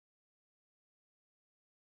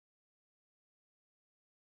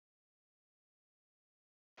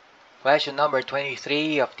Question number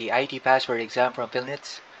 23 of the IT password exam from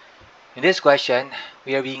PhilNITS. In this question,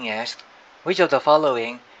 we are being asked, which of the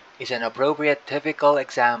following is an appropriate typical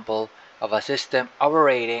example of a system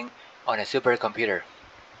operating on a supercomputer?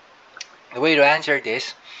 The way to answer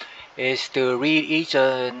this is to read each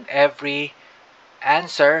and every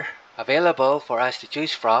answer available for us to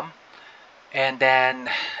choose from, and then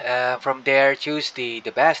from there choose the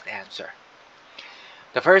best answer.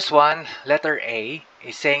 The first one, letter A,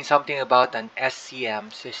 is saying something about an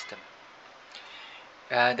SCM system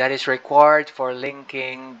that is required for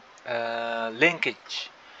linkage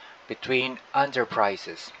between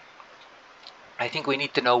enterprises. I think we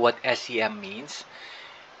need to know what SCM means,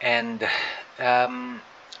 and um,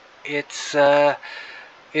 it's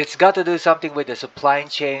got to do something with the supply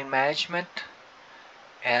chain management,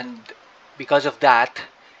 and because of that,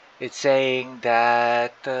 it's saying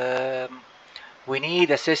that we need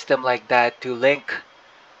a system like that to link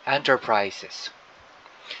enterprises.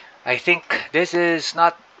 I think this is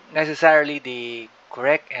not necessarily the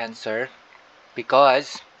correct answer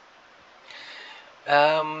because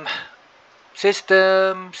um,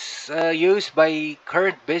 systems used by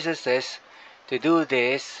current businesses to do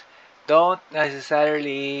this don't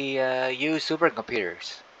necessarily use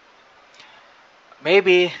supercomputers.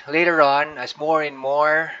 Maybe later on, as more and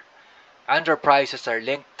more enterprises are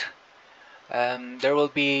linked, there will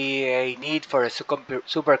be a need for a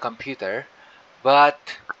supercomputer, but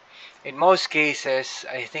in most cases,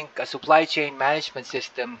 I think a supply chain management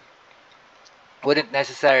system wouldn't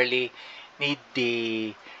necessarily need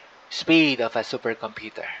the speed of a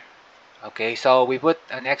supercomputer. Okay, so we put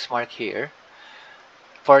an X mark here.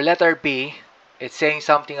 For letter B, it's saying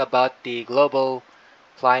something about the global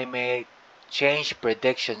climate change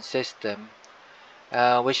prediction system,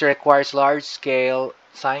 which requires large-scale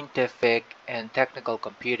scientific and technical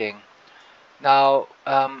computing. Now,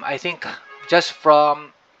 I think just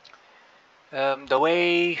from the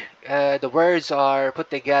way the words are put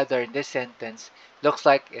together in this sentence, looks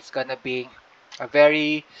like it's gonna be a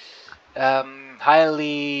very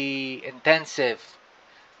highly intensive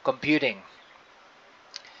computing.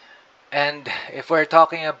 And if we're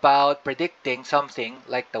talking about predicting something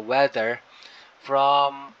like the weather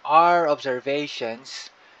from our observations,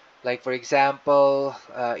 like for example,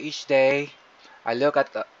 each day I look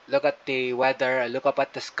at the weather, I look up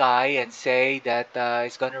at the sky and say that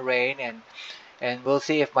it's gonna rain, and we'll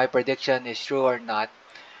see if my prediction is true or not.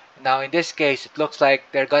 Now in this case, it looks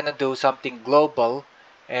like they're gonna do something global,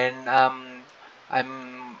 and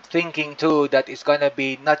I'm thinking too that it's gonna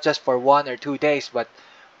be not just for 1 or 2 days, but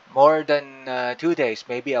more than 2 days,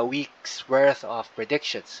 maybe a week's worth of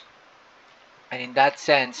predictions. And in that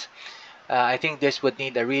sense, I think this would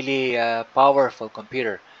need a really powerful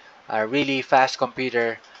computer, a really fast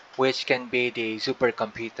computer, which can be the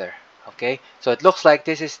supercomputer. Okay, so it looks like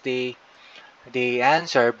this is the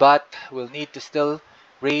answer, but we'll need to still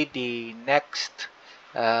read the next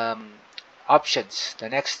options, the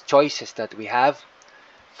next choices that we have.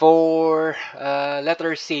 For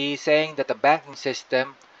letter C, saying that the banking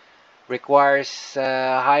system requires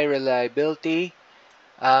high reliability,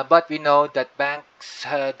 but we know that banks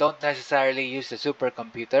don't necessarily use a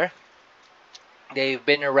supercomputer. They've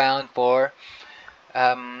been around for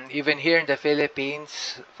even here in the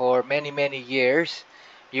Philippines for many years,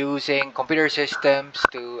 using computer systems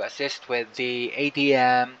to assist with the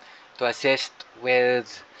ATM, to assist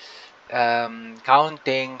with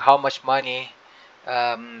counting how much money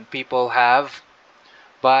people have.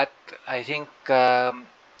 But I think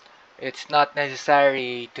it's not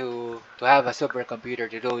necessary to have a supercomputer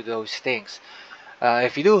to do those things.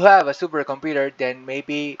 If you do have a supercomputer, then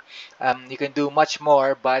maybe you can do much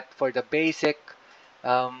more, but for the basic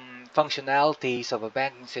functionalities of a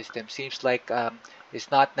banking system, seems like it's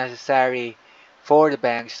not necessary for the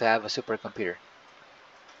banks to have a supercomputer.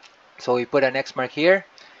 So we put an X mark here.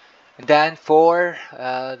 And then for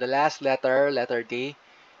the last letter, letter D,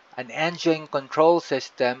 an engine control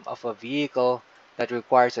system of a vehicle that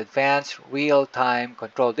requires advanced real-time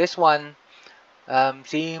control. This one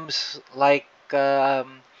seems like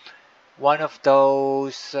one of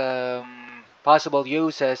those possible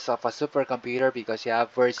uses of a supercomputer, because you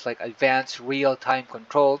have words like advanced real-time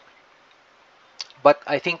control. But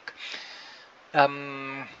I think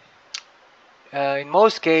um, in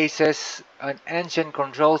most cases, an engine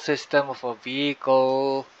control system of a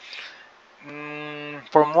vehicle,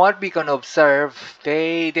 from what we can observe,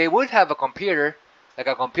 they would have a computer, like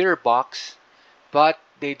a computer box, but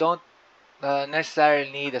they don't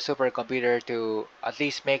necessarily need a supercomputer to at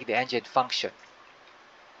least make the engine function,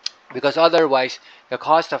 because otherwise the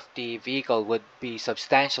cost of the vehicle would be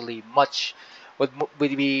substantially much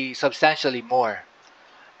would be substantially more.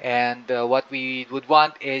 And what we would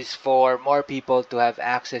want is for more people to have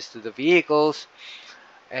access to the vehicles.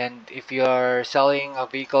 And if you're selling a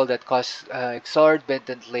vehicle that costs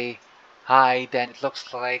exorbitantly high, then it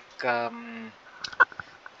looks like um,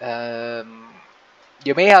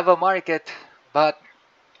 you may have a market, but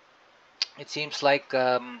it seems like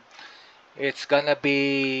it's gonna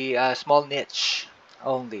be a small niche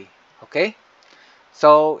only. Okay,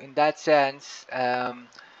 so in that sense,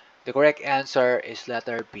 the correct answer is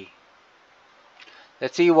letter B.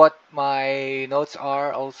 Let's see what my notes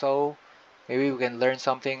are also. Maybe we can learn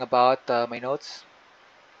something about my notes.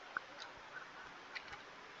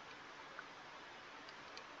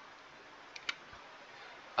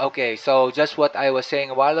 Okay, so just what I was saying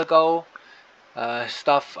a while ago,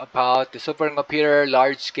 stuff about the supercomputer,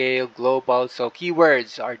 large scale, global. So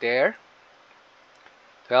keywords are there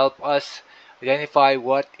to help us identify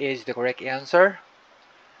what is the correct answer.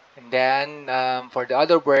 And then for the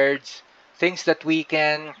other words, things that we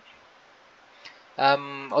can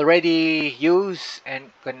already use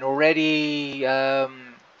and can already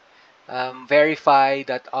verify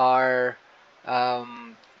that are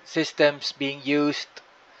systems being used,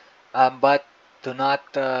 but do not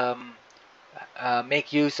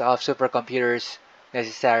make use of supercomputers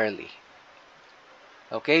necessarily.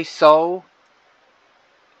 Okay, so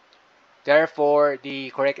therefore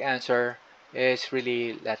the correct answer is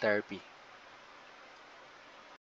really letter B.